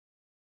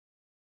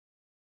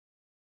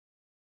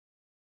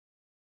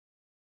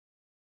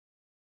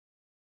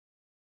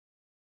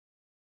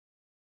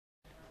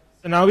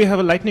So now we have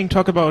a lightning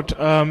talk about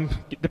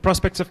the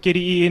prospects of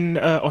KDE in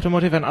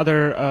automotive and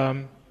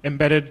other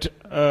embedded,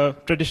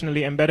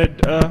 traditionally embedded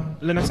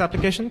Linux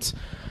applications.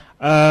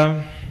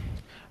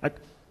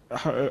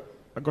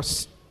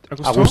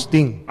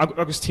 Agustin.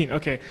 Agustin,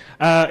 okay.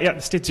 Yeah,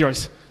 the stage's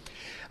yours.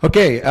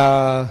 Okay.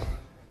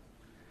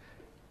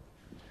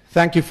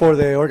 Thank you for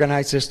the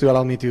organizers to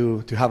allow me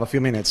to have a few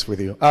minutes with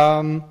you.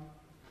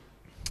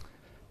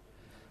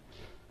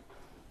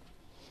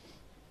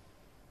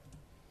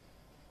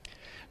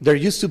 There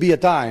used to be a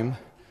time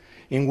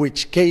in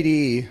which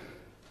KDE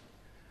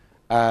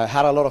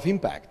had a lot of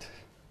impact.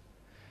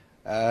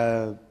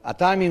 A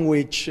time in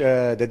which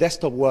the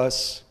desktop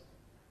was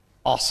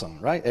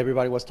awesome, right?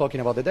 Everybody was talking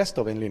about the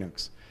desktop in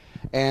Linux.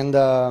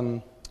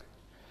 And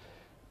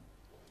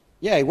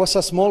yeah, it was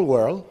a small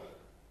world,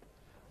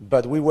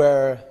 but we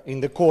were in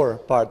the core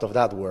part of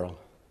that world.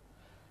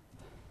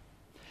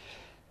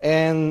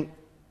 And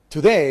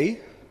today,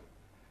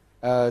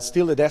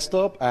 still the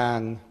desktop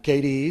and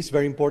KDE is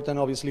very important,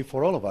 obviously,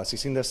 for all of us.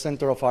 It's in the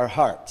center of our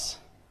hearts.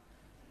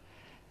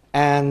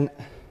 And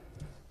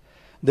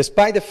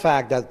despite the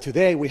fact that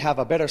today we have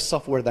a better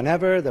software than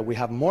ever, that we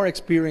have more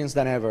experience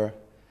than ever,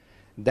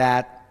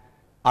 that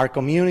our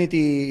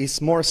community is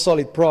more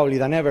solid probably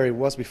than ever it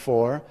was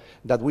before,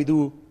 that we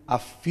do a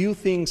few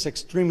things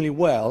extremely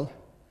well,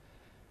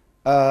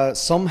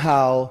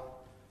 somehow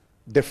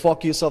the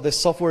focus of the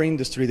software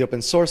industry, the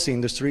open source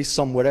industry, is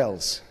somewhere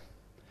else.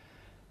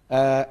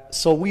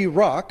 So we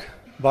rock,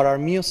 but our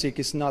music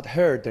is not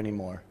heard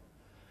anymore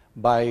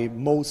by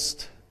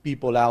most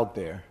people out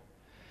there.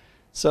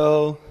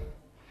 So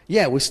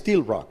yeah, we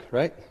still rock,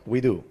 right? We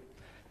do.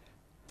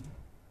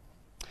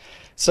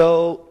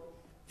 So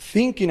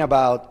thinking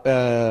about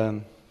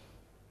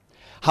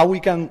how we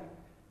can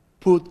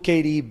put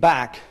KDE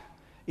back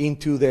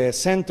into the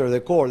center,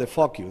 the core, the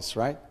focus,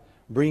 right?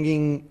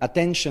 Bringing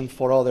attention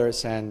for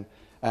others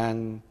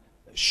and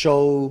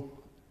show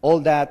all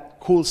that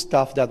cool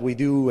stuff that we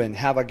do and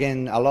have,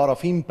 again, a lot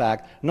of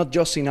impact, not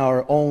just in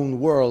our own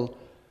world,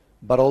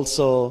 but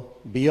also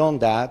beyond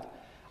that.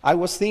 I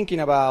was thinking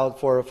about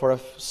for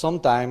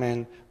some time,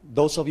 and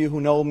those of you who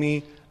know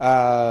me,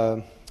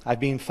 I've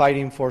been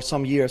fighting for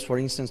some years, for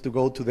instance, to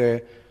go to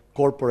the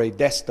corporate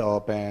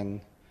desktop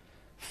and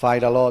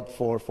fight a lot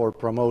for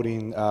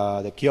promoting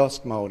the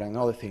kiosk mode and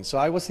other things. So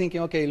I was thinking,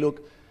 okay,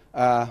 look,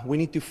 we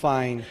need to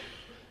find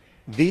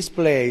this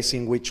place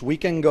in which we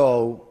can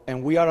go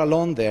and we are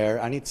alone there,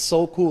 and it's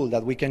so cool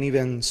that we can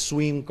even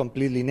swim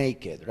completely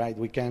naked, right?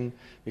 We can,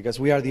 because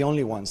we are the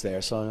only ones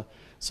there, so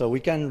we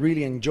can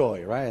really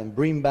enjoy, right, and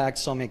bring back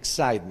some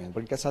excitement,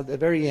 because at the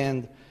very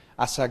end,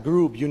 as a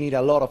group, you need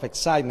a lot of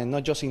excitement,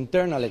 not just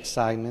internal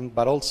excitement,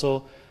 but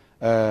also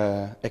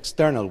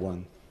external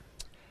one.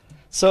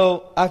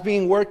 So I've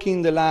been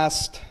working the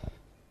last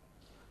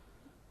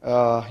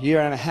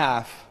year and a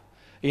half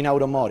in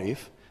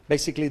automotive,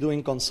 basically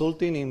doing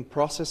consulting in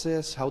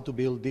processes, how to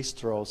build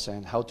distros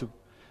and how to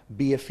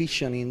be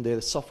efficient in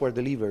the software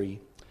delivery.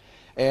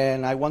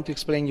 And I want to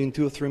explain you in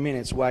 2 or 3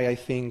 minutes why I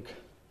think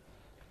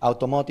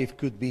automotive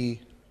could be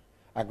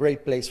a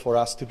great place for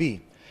us to be.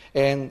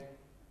 And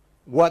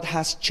what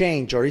has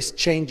changed or is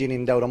changing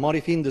in the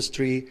automotive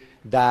industry,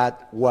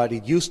 that what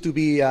it used to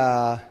be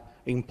an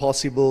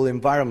impossible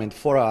environment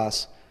for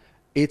us,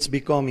 it's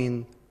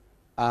becoming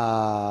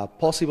a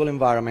possible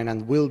environment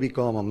and will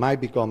become or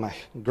might become a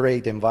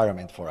great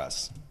environment for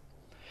us.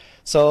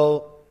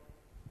 So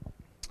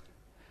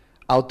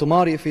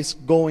automotive is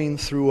going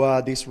through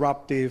a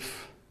disruptive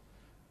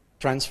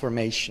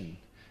transformation,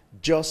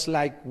 just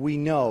like we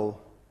know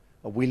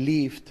we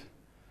lived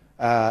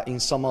in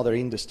some other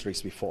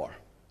industries before.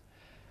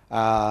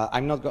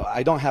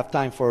 I don't have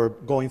time for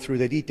going through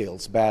the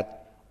details,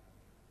 but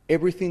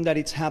everything that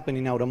is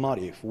happening in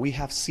automotive, we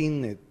have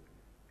seen it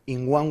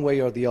in one way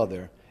or the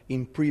other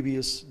in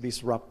previous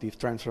disruptive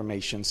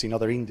transformations in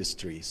other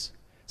industries,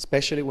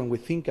 especially when we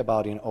think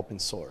about in open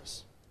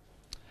source.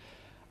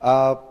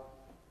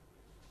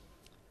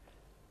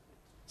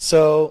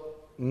 So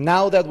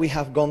now that we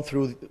have gone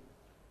through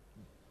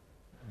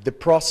the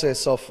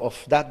process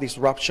of that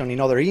disruption in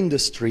other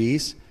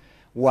industries,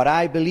 what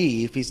I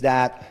believe is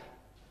that,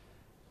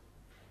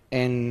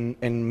 and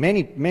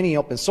many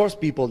open source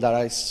people that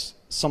are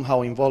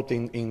somehow involved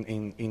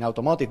in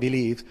automotive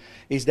believe,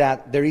 is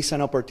that there is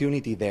an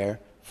opportunity there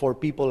for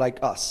people like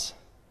us.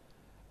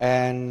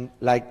 And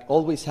like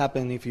always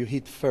happens, if you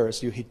hit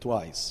first, you hit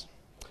twice.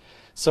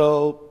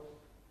 So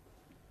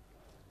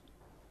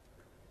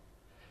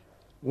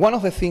one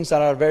of the things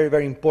that are very,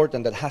 very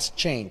important that has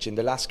changed in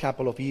the last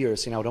couple of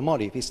years in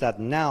automotive is that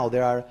now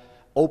there are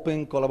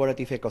open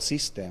collaborative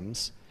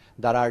ecosystems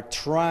that are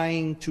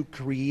trying to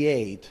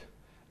create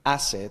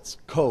assets,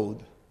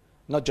 code,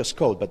 not just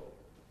code, but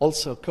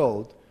also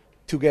code,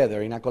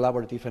 together in a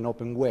collaborative and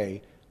open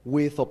way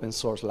with open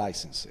source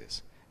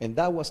licenses. And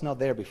that was not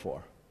there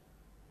before.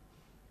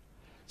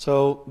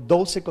 So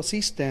those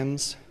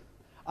ecosystems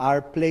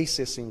are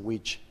places in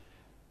which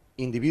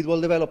individual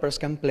developers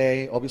can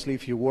play. Obviously,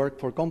 if you work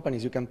for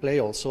companies, you can play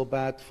also,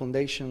 but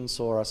foundations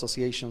or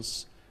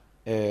associations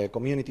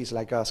communities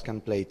like us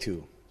can play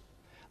too.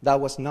 That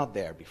was not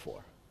there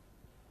before.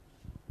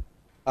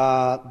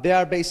 There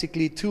are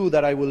basically two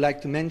that I would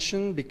like to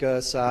mention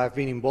because I've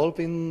been involved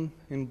in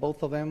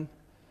both of them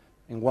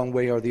in one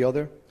way or the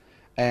other.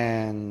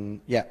 And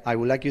yeah, I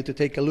would like you to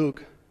take a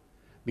look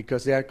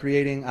because they are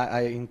creating,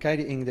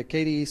 in the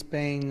KDE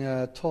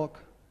Spain talk,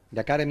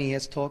 the Akademy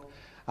S talk,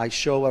 I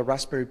show a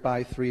Raspberry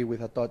Pi 3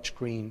 with a touch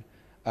screen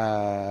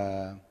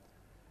and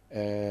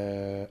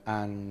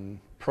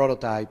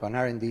prototype an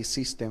R&D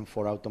system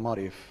for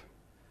automotive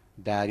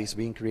that is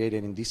being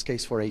created, in this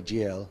case for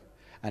AGL,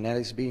 and that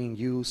is being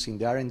used in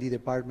the R&D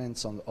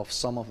departments of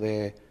some of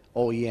the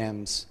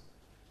OEMs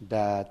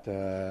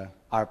that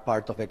are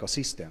part of the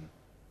ecosystem.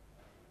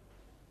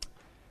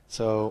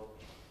 So,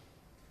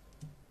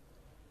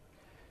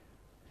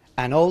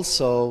 and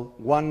also,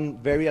 one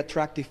very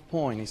attractive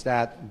point is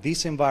that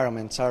these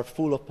environments are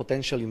full of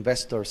potential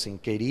investors in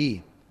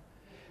KDE.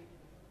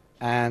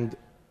 And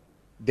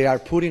they are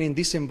putting in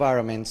these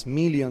environments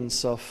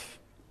millions of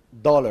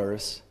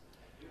dollars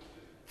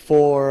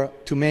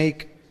to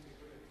make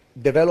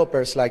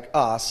developers like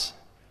us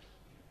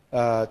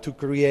to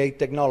create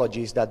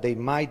technologies that they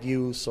might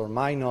use or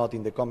might not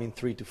in the coming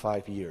 3 to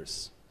 5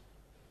 years.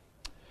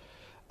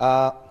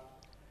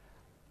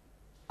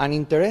 An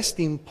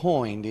interesting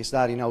point is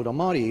that in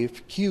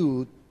automotive,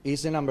 Qt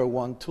is the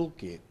 #1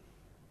 toolkit.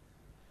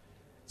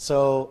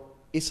 So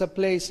it's a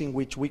place in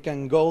which we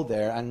can go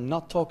there and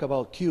not talk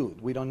about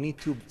Qt. We don't need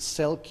to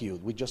sell Qt.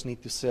 We just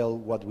need to sell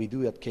what we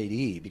do at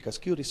KDE because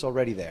Qt is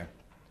already there.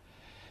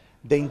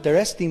 The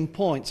interesting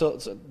point, so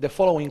the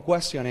following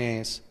question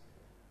is,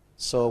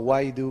 so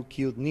why do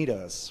Qt need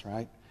us,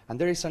 right? And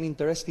there is an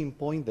interesting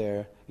point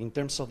there in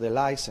terms of the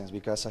license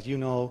because as you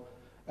know,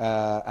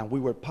 and we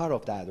were part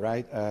of that,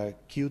 right?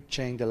 Qt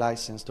changed the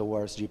license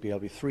towards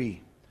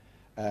GPLv3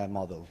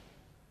 model,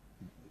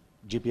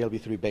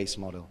 GPLv3 base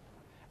model.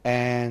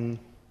 And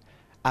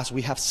as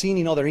we have seen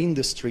in other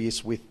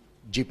industries with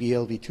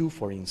GPLv2,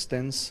 for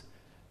instance,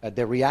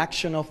 the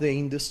reaction of the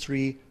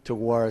industry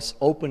towards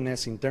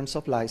openness in terms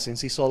of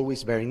license is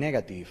always very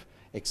negative.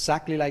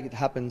 Exactly like it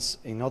happens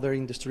in other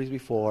industries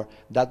before,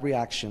 that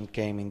reaction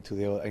came into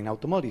the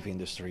automotive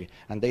industry,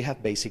 and they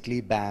have basically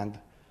banned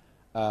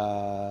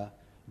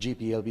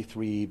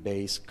GPLv3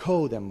 based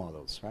code and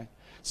models, right?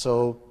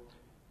 So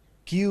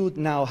Qt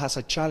now has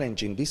a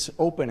challenge in these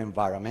open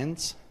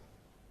environments,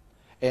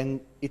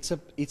 and it's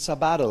a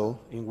battle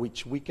in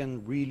which we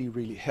can really,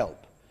 really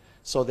help.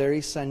 So there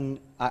is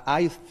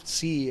I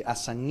see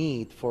as a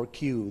need for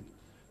Qt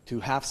to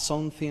have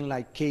something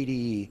like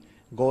KDE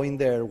going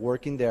there,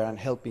 working there, and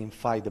helping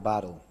fight the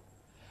battle.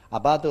 A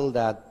battle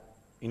that,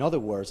 in other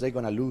words, they're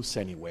going to lose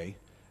anyway.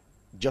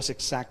 Just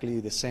exactly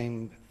the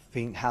same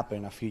thing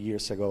happened a few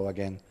years ago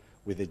again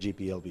with the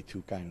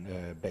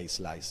GPLv2 base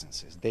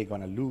licenses. They're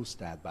going to lose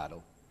that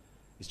battle.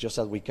 It's just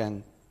that we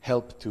can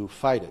help to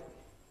fight it.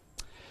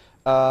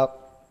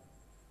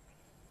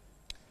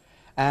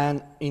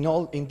 And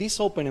in these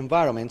open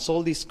environments,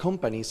 all these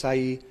companies,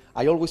 I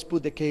always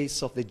put the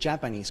case of the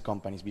Japanese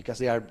companies because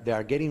they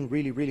are getting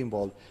really, really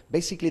involved.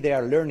 Basically, they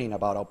are learning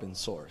about open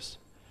source.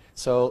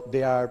 So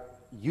they are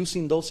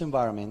using those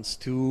environments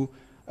to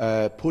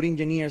put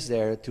engineers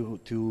there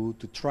to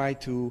try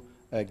to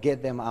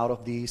get them out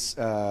of this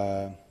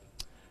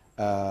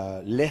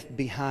left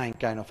behind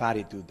kind of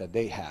attitude that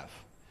they have.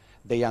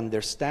 They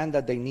understand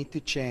that they need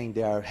to change.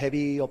 They are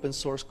heavy open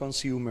source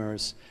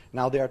consumers.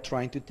 Now they are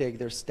trying to take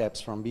their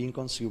steps from being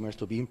consumers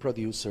to being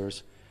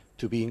producers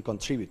to being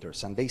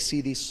contributors. And they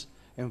see these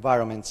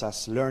environments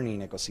as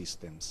learning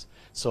ecosystems.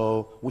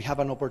 So we have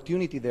an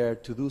opportunity there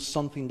to do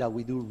something that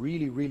we do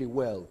really, really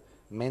well,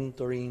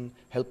 mentoring,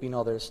 helping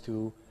others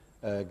to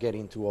get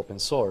into open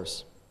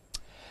source.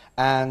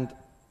 And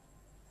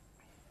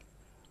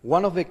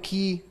one of the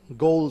key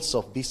goals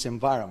of these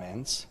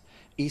environments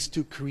is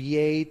to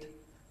create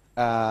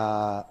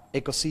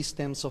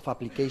ecosystems of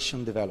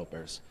application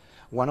developers.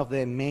 One of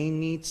the main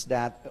needs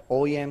that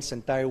OEMs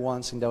and Tier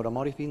 1s in the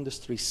automotive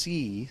industry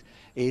see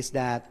is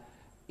that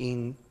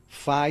in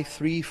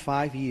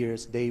 3-5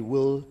 years, they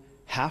will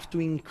have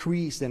to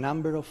increase the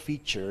number of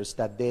features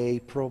that they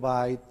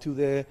provide to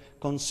the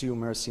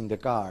consumers in the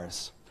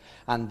cars.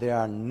 And there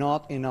are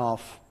not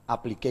enough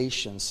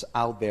applications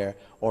out there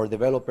or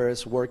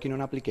developers working on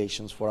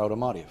applications for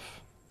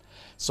automotive.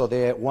 So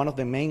one of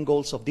the main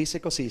goals of these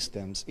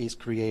ecosystems is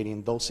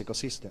creating those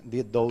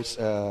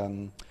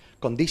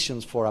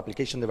conditions for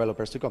application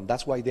developers to come.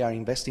 That's why they are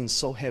investing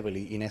so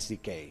heavily in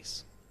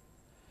SDKs.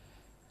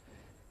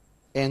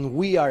 And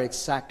we are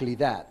exactly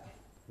that.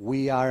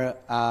 We are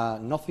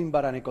nothing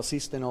but an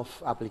ecosystem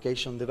of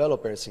application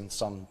developers in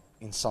some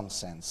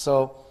sense.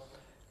 So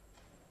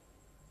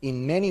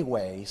in many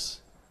ways,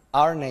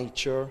 our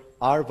nature,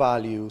 our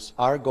values,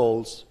 our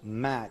goals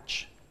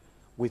match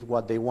with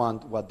what they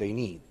want, what they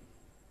need.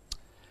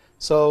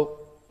 So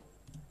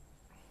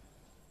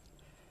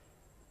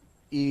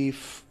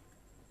if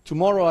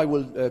tomorrow I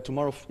will,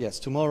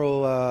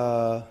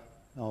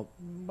 well,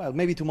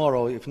 maybe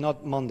tomorrow, if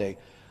not Monday,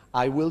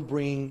 I will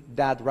bring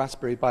that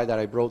Raspberry Pi that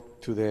I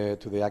brought to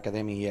the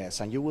Academy, yes,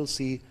 and you will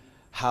see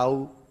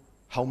how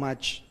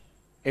much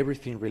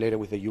everything related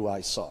with the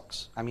UI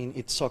sucks. I mean,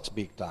 it sucks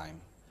big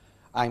time.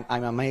 I'm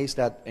amazed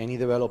that any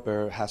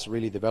developer has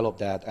really developed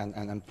that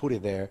and put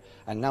it there,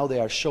 and now they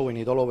are showing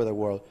it all over the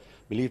world.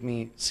 Believe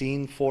me,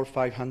 seeing 400 or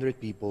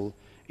 500 people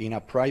in a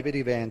private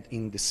event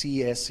in the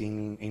CES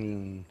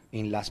in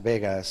Las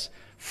Vegas,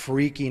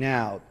 freaking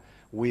out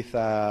with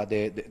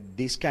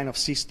this kind of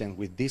system,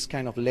 with this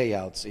kind of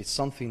layouts, it's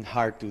something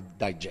hard to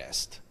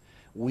digest.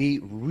 We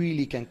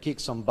really can kick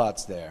some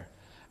butts there.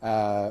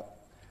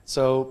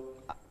 So,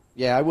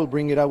 yeah, I will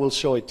bring it, I will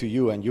show it to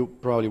you, and you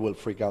probably will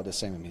freak out the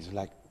same. It's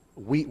like,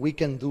 we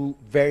can do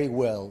very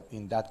well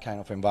in that kind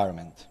of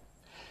environment.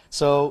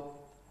 So,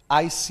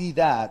 I see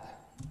that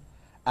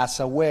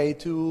as a way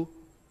to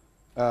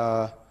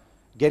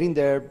get in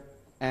there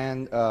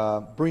and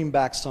bring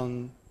back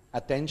some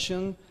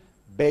attention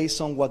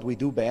based on what we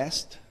do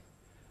best.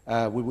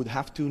 We would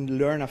have to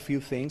learn a few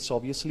things,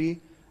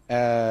 obviously.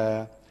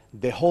 The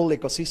whole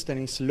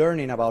ecosystem is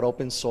learning about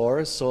open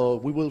source, so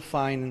we will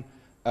find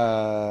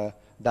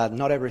that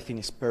not everything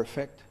is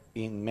perfect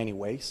in many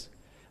ways,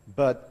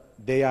 but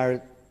they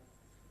are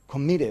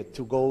committed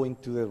to go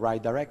into the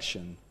right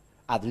direction,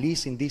 at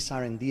least in these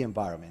R&D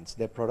environments.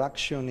 The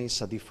production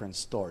is a different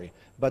story.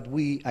 But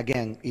we,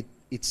 again,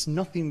 it's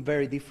nothing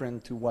very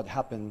different to what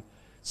happened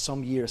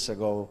some years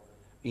ago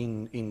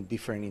in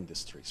different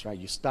industries, right?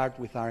 You start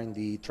with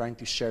R&D, trying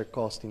to share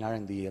cost in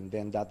R&D, and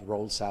then that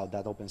rolls out,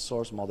 that open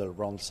source model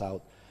rolls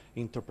out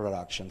into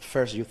production.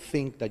 First, you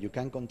think that you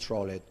can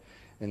control it,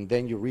 and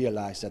then you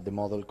realize that the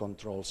model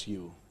controls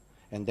you.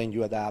 And then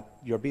you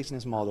adapt your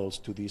business models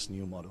to this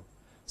new model.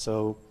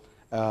 So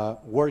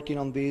working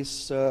on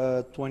this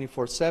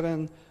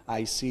 24/7,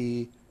 I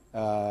see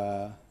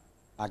a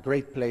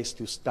great place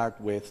to start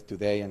with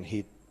today and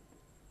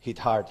hit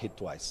hard, hit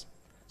twice.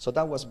 So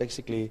that was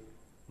basically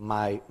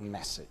my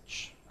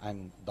message.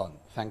 I'm done.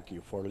 Thank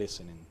you for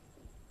listening.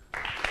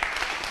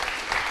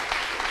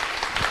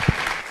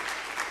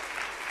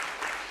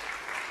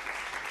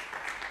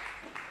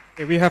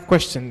 Okay, we have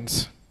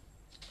questions.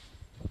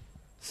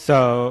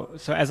 So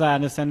as I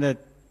understand it,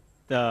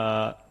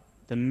 the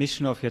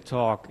mission of your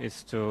talk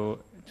is to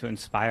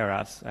inspire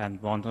us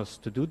and want us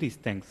to do these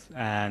things.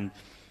 And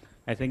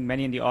I think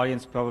many in the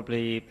audience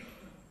probably,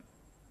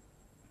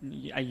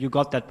 you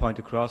got that point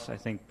across. I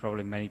think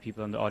probably many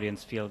people in the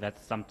audience feel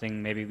that's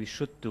something maybe we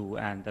should do,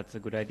 and that's a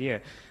good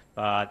idea.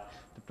 But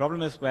the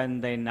problem is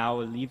when they now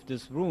leave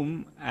this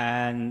room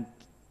and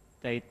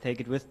they take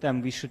it with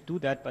them, we should do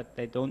that, but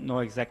they don't know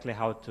exactly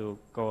how to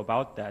go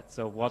about that.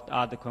 So what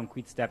are the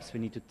concrete steps we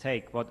need to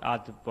take? What are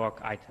the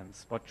work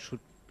items? What should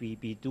we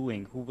be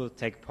doing? Who will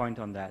take point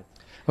on that?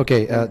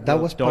 Okay, that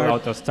was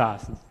out those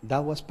tasks.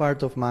 That was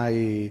part of my,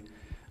 in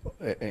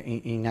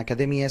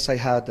Akademy, yes, I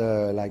had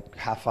like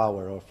half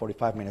hour or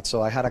 45 minutes,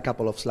 so I had a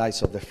couple of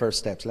slides of the first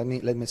steps. Let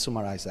me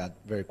summarize that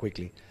very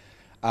quickly.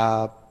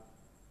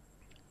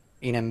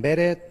 In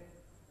embedded,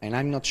 and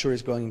I'm not sure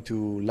it's going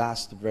to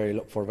last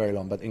for very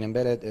long, but in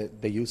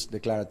embedded, they use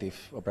declarative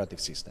operative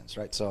systems,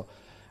 right? So,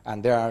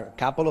 and there are a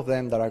couple of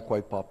them that are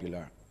quite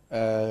popular.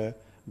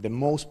 The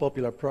most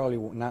popular probably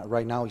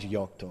right now is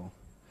Yocto.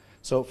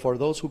 So for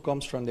those who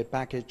comes from the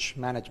package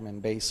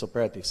management-based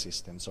operative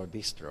systems or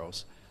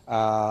distros,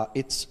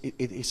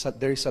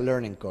 there is a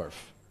learning curve.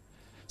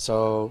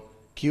 So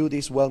Qt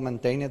is well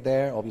maintained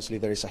there. Obviously,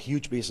 there is a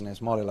huge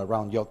business model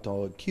around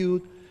Yocto and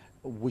Qt.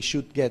 We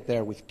should get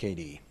there with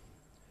KDE.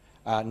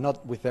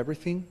 Not with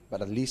everything,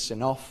 but at least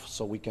enough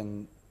so we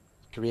can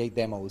create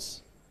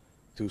demos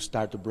to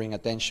start to bring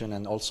attention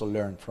and also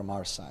learn from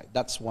our side.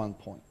 That's one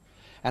point.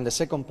 And the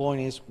second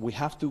point is we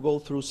have to go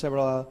through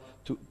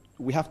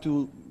we have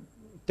to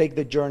take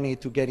the journey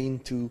to get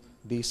into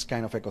these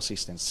kind of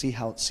ecosystems,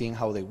 seeing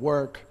how they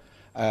work,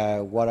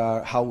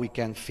 how we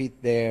can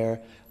fit there,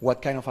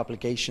 what kind of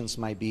applications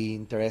might be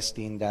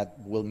interesting that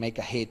will make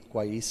a hit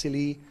quite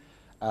easily.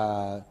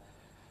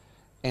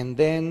 And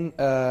then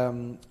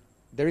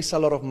there is a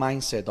lot of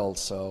mindset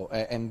also.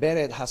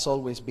 Embedded has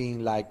always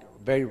been like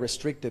very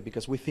restricted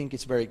because we think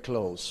it's very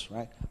close,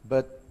 right?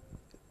 But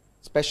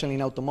especially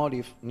in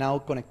automotive, now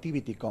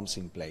connectivity comes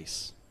in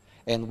place.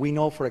 And we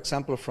know, for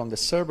example, from the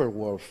server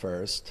world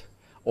first,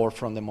 or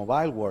from the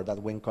mobile world,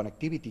 that when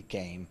connectivity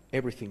came,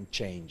 everything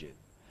changed.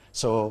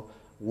 So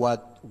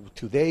what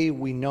today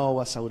we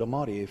know as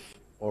automotive,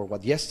 or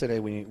what yesterday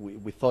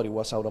we thought it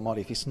was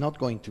automotive, is not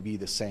going to be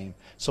the same.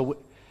 So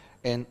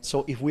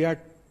if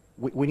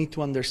we need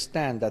to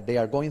understand that they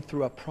are going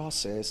through a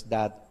process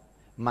that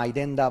might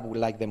end up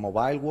like the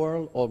mobile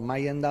world, or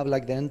might end up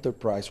like the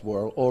enterprise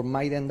world, or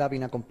might end up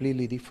in a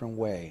completely different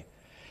way.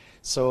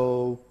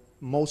 So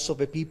most of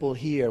the people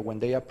here, when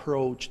they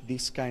approach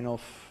this kind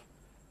of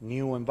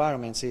new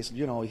environments, is,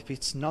 if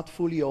it's not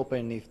fully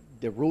open, if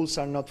the rules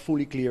are not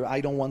fully clear,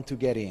 I don't want to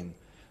get in.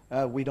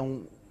 We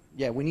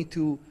need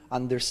to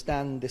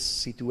understand the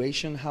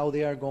situation, how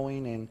they are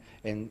going,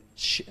 and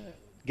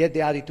get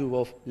the attitude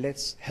of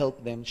let's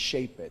help them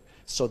shape it.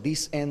 So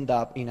this end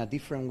up in a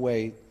different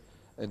way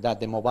that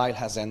the mobile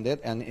has ended,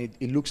 and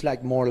it looks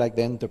like more like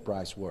the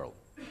enterprise world.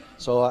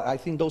 So I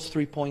think those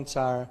 3 points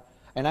are,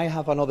 and I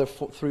have another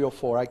 3 or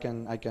 4. I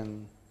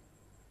can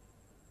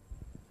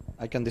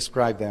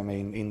describe them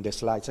in the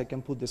slides. I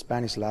can put the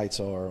Spanish slides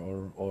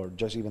or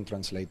just even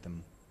translate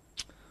them.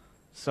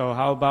 So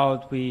how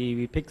about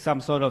we pick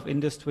some sort of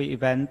industry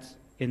event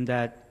in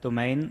that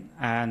domain,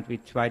 and we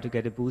try to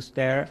get a boost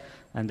there,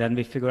 and then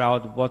we figure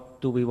out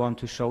what do we want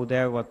to show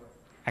there, what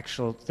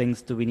actual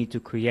things do we need to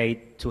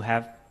create to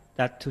have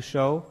that to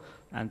show,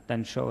 and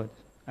then show it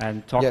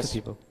and talk to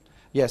people.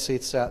 Yes,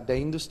 it's the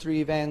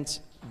industry events.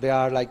 There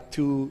are like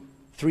 3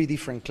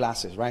 different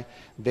classes, right?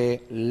 The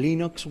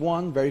Linux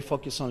one, very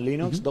focused on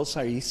Linux. Those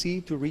are easy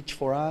to reach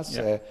for us.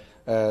 Yeah.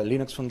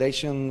 Linux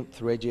Foundation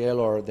through AGL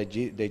or the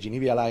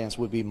GENIVI Alliance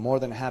would be more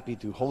than happy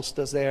to host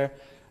us there.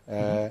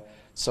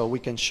 So we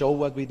can show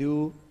what we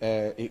do.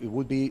 It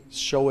would be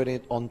showing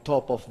it on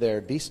top of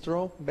their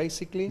distro,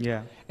 basically.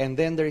 Yeah. And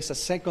then there is a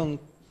second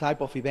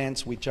type of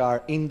events, which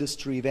are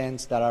industry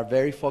events that are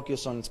very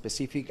focused on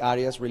specific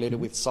areas related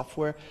with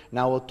software.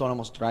 Now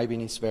autonomous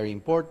driving is very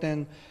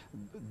important.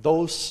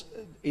 Those,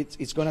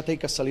 it's going to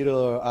take us a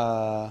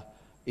little,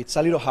 it's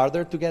a little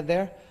harder to get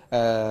there,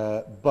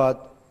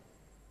 but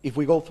if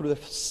we go through the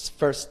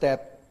first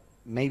step,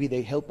 maybe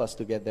they help us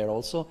to get there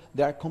also.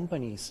 There are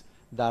companies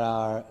that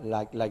are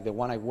like the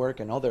one I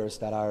work and others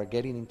that are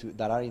getting into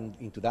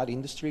that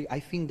industry. I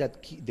think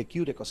that the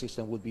Qt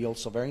ecosystem would be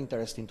also very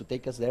interesting to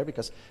take us there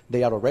because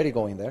they are already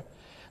going there.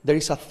 There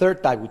is a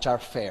third type, which are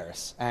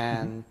fairs,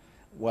 and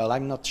well,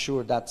 I'm not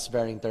sure that's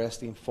very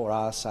interesting for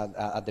us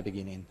at the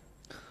beginning.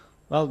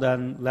 Well,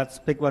 then let's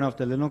pick one of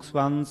the Linux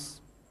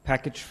ones,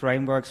 package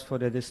frameworks for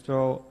the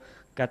distro,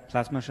 get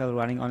Plasma Shell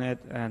running on it,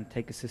 and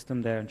take a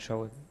system there and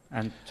show it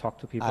and talk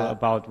to people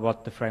about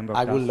what the framework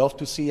does. I would love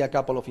to see a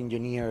couple of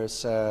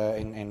engineers,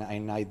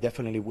 and I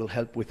definitely will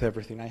help with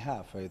everything I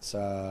have. It's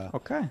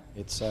okay.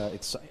 It's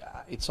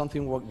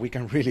something what we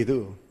can really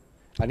do,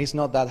 and it's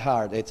not that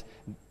hard.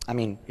 I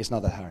mean, it's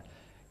not that hard.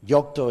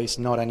 Yocto is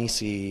not an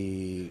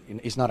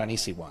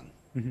easy one,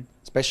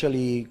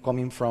 especially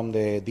coming from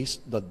the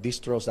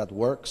distros that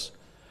works.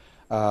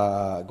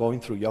 Going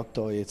through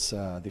Yocto, it's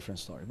a different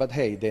story. But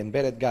hey, the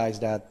embedded guys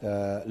that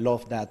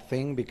love that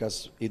thing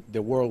because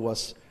the world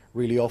was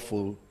really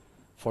awful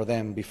for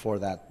them before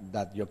that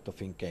Yocto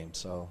thing came.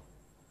 So,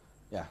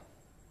 yeah.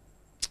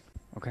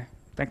 Okay,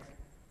 thanks.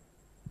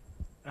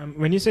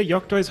 When you say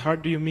Yocto is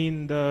hard, do you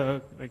mean the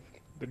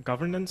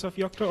governance of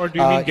Yocto, or do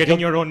you mean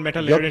getting your own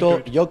meta layer into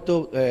it?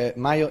 Yocto,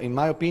 in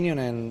my opinion,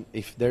 and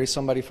if there is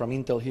somebody from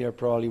Intel here,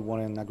 probably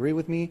won't agree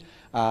with me.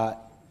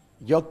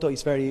 Yocto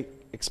is very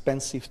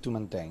expensive to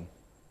maintain.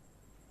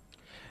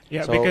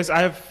 Yeah, so because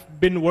I've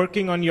been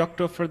working on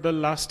Yocto for the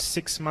last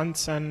 6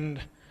 months, and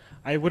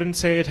I wouldn't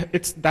say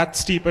it's that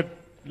steep a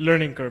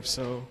learning curve.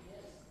 So.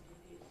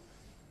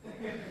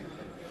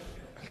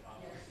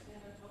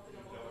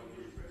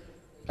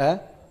 Yeah.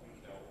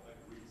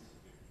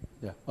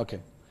 Okay.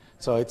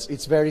 So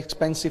it's very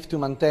expensive to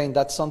maintain.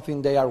 That's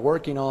something they are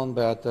working on,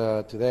 but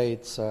today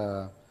it's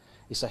a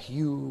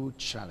huge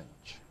challenge.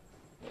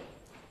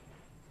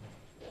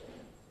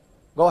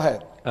 Go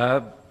ahead.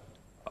 I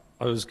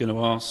was going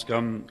to ask,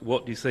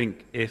 what do you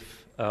think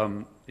if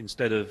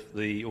instead of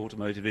the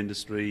automotive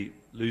industry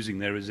losing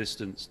their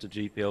resistance to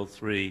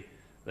GPL3,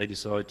 they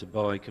decide to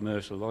buy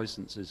commercial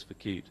licenses for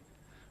Qt,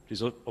 which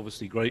is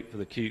obviously great for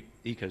the Qt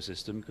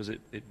ecosystem because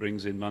it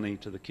brings in money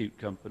to the Qt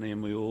company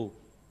and we all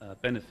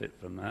benefit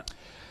from that.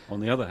 On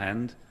the other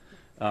hand,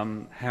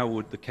 how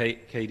would the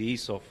KDE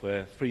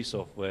software, free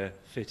software,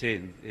 fit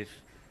in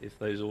if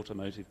those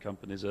automotive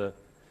companies are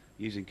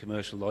using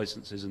commercial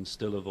licenses and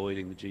still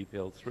avoiding the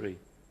GPL3?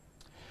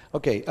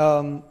 Okay.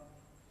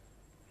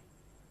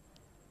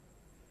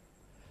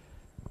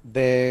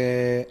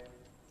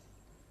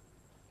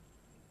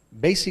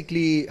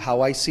 Basically,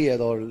 how I see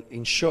it, or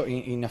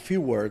in a few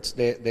words,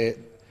 the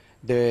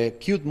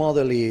Qt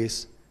model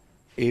is,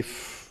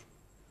 if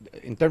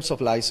in terms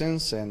of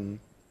license, and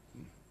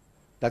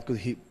that could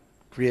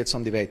create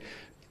some debate.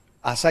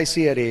 As I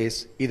see it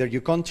is, either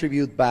you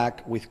contribute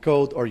back with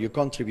code or you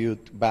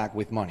contribute back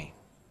with money,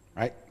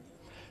 right?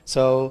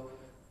 So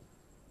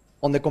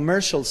on the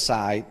commercial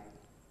side,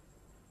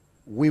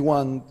 we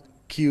want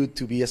Qt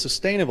to be a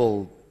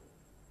sustainable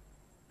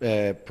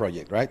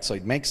project, right? So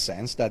it makes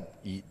sense that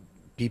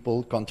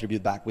people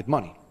contribute back with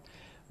money.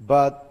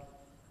 But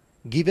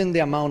given the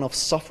amount of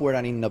software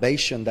and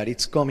innovation that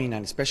it's coming,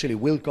 and especially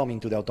will come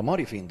into the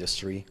automotive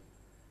industry,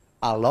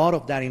 a lot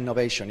of that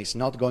innovation is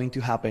not going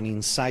to happen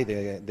inside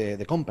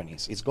the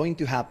companies. It's going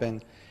to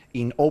happen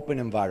in open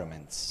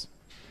environments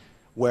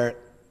where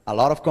a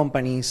lot of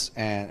companies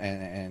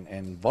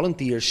and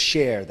volunteers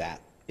share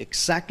that.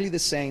 Exactly the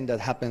same that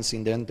happens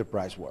in the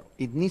enterprise world.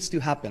 It needs to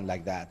happen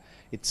like that.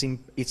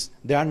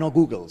 There are no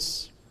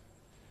Googles.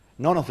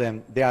 None of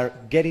them. They are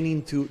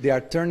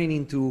turning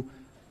into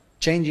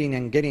changing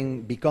and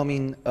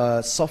becoming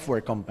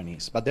software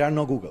companies, but there are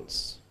no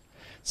Googles.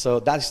 So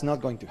that is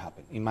not going to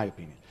happen, in my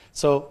opinion.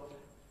 So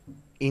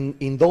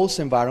in those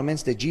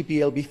environments, the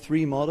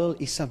GPLv3 model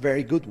is a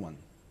very good one.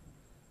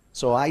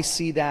 So I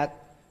see that,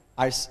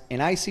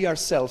 and I see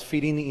ourselves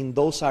fitting in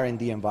those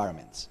R&D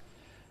environments.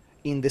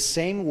 In the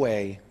same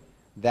way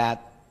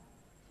that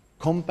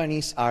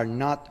companies are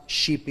not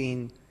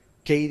shipping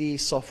KDE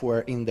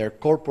software in their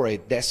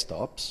corporate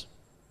desktops,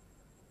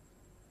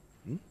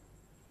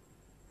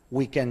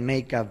 we can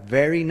make a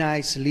very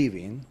nice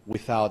living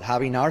without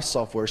having our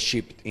software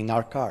shipped in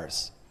our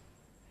cars.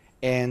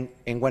 And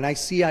when I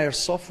see our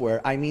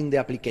software, I mean the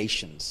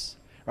applications,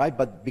 right?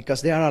 But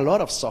because there are a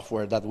lot of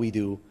software that we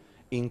do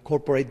in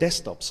corporate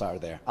desktops are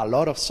there, a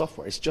lot of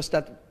software. It's just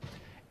that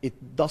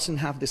it doesn't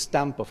have the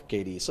stamp of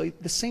KDE. So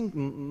the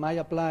same might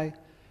apply,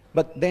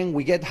 but then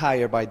we get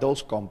hired by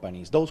those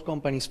companies. Those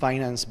companies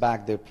finance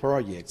back the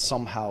project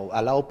somehow,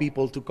 allow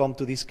people to come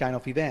to these kind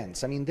of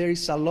events. I mean, there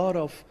is a lot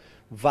of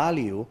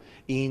value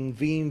in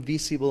being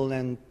visible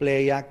and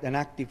play an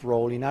active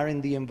role in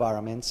R&D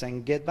environments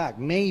and get back.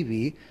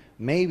 Maybe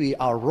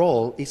our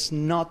role is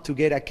not to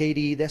get a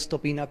KDE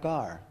desktop in a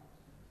car.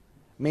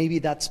 Maybe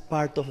that's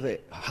part of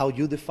how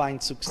you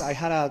define success. I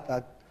had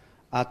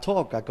a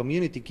talk, a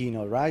community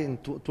keynote, right, in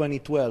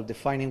 2012,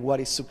 defining what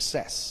is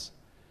success.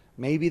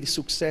 Maybe the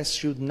success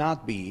should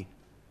not be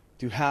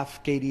to have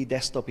KDE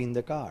desktop in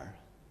the car.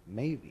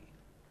 Maybe.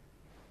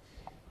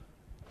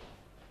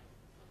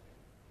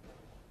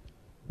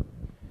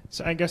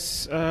 So I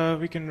guess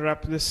we can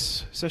wrap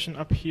this session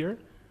up here.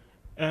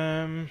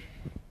 We're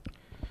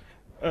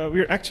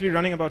actually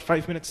running about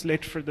 5 minutes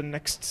late for the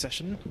next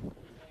session,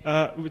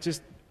 which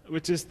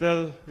is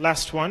the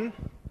last one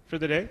for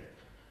the day.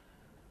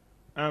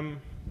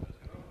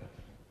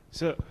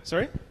 So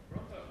sorry?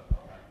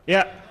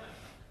 Yeah.